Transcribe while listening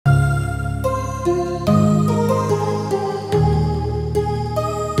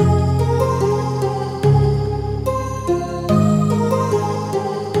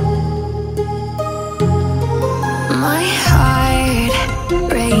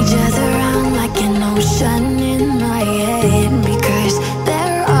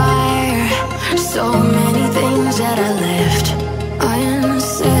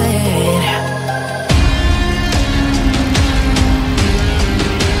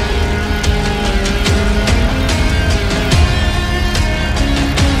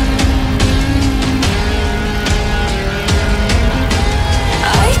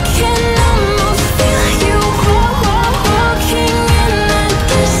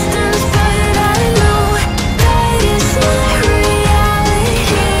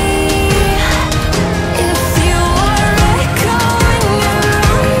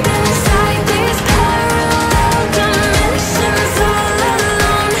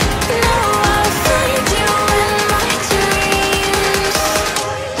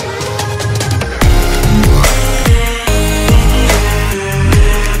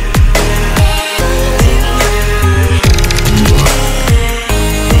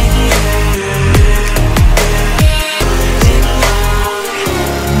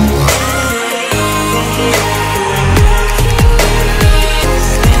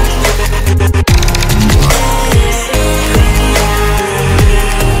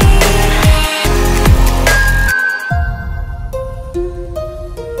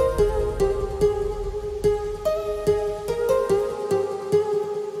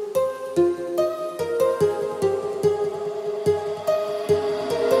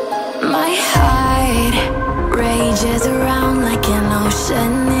My heart rages around like an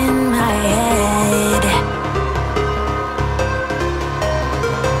ocean in my head.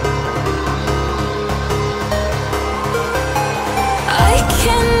 I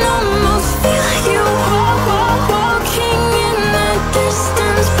can almost feel you walking in the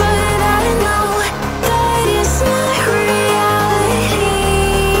distance, but I know that it's not reality.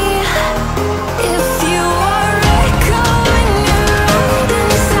 If you are echoing around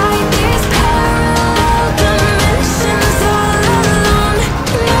inside these parallel dimensions all alone,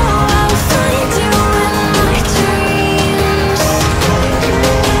 know I'll find you in my dreams.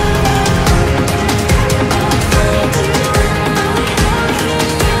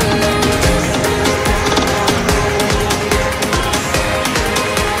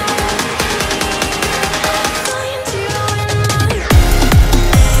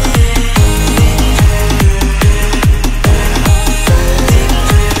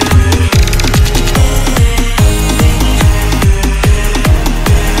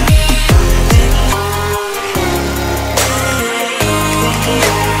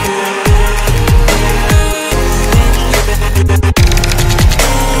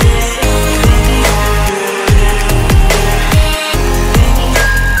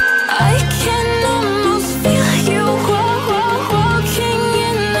 I can almost feel you walking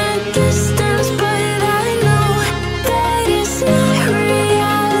in the distance, but I know that it's not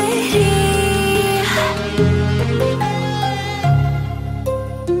reality.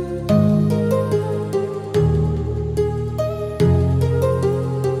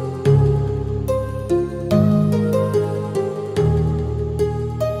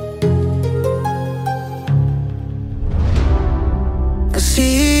 I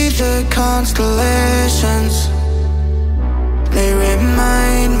see the constellations. They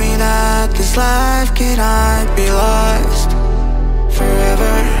remind me that this life cannot be lost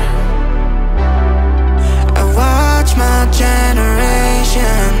forever. I watch my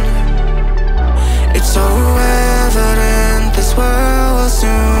generation. It's so evident this world will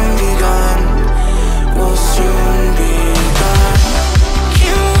soon be gone. Will soon be gone.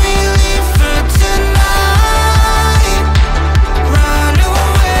 Can we live for tonight? Run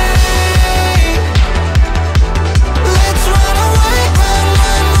away. Let's run away,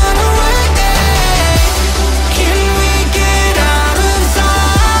 run away. Can we get out of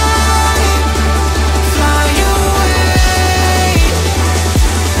sight? Fly away.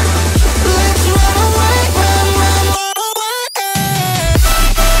 Let's run away, run away.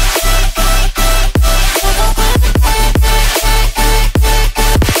 Let's run away,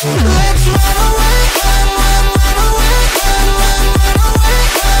 run away, run away. Let's run away,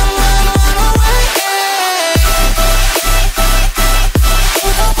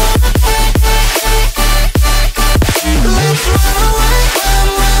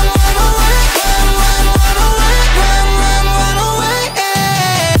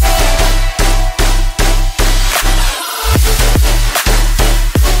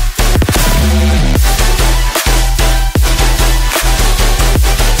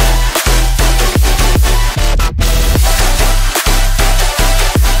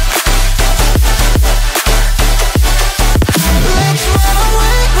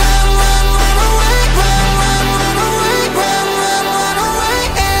 run away.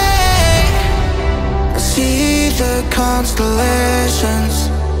 I see the constellations.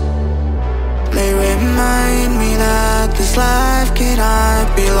 They remind me that this life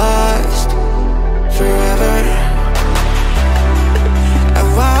cannot be lost forever. I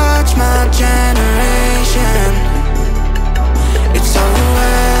watch my generation. It's so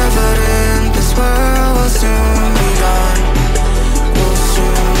evident this world will soon be gone. Will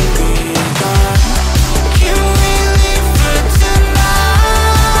soon be gone. Can we live for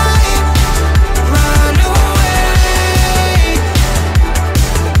tonight? Run away.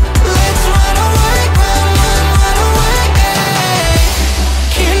 Let's run away, run away.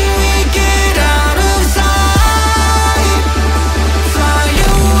 Can we get out of sight?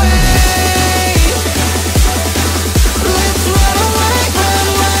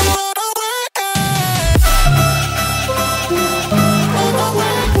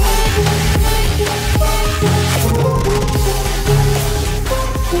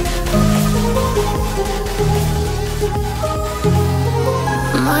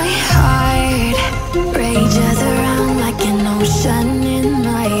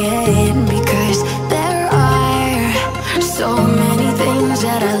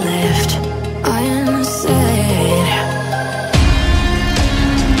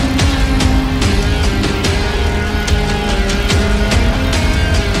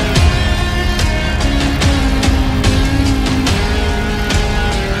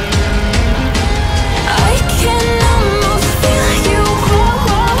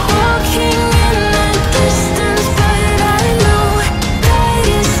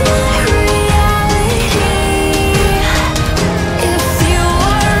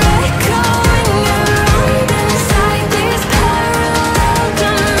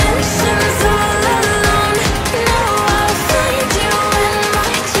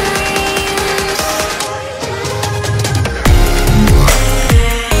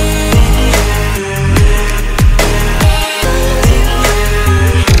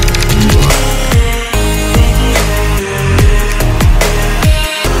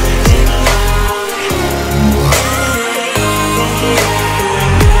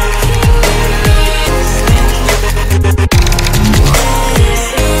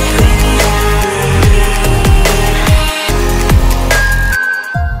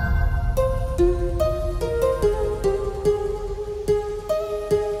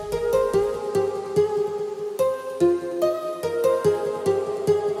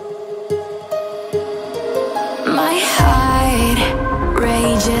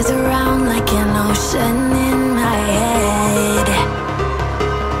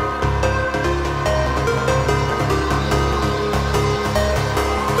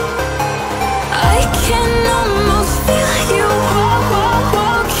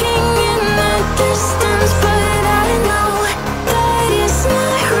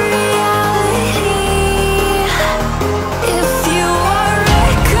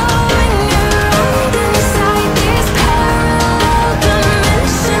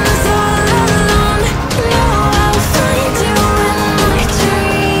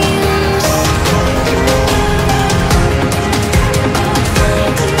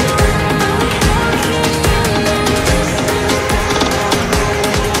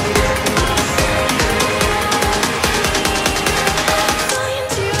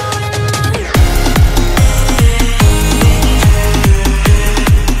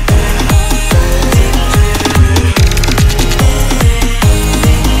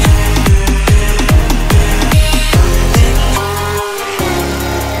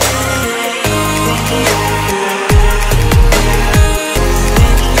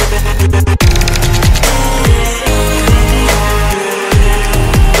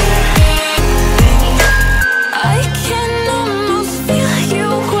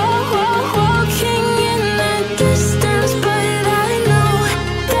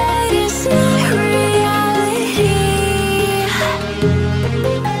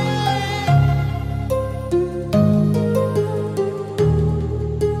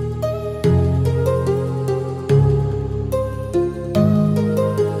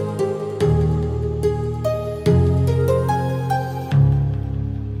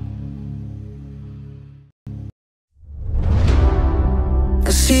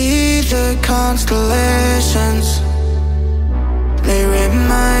 see the constellations. They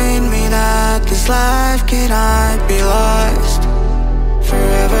remind me that this life cannot be lost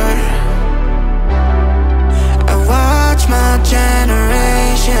forever. I watch my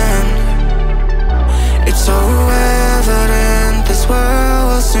generation. It's so evident this world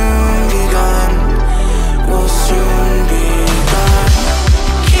will soon be gone. Will soon be gone.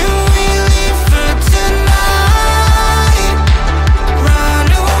 Can we leave for tonight? Run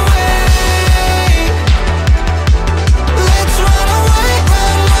away. Let's run away,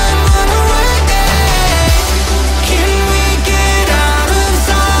 run away. Can we get out of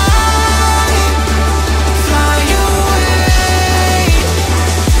sight? Fly away.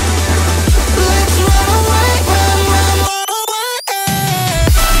 Let's run away, run away.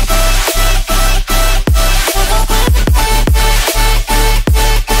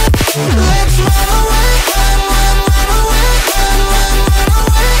 Let's run away, run away, run away, run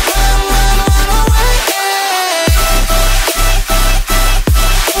away.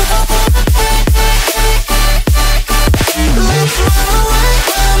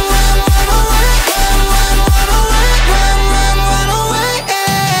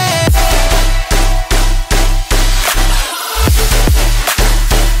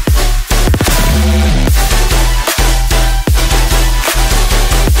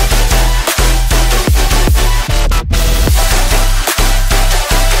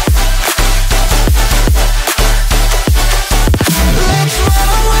 Let's run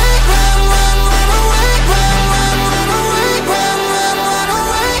away, run away, run away. Let's run away, run away, run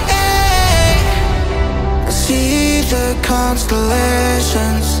away. I see the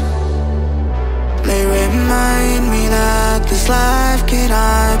constellations. They remind me that this life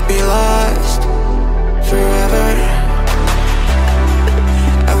cannot be lost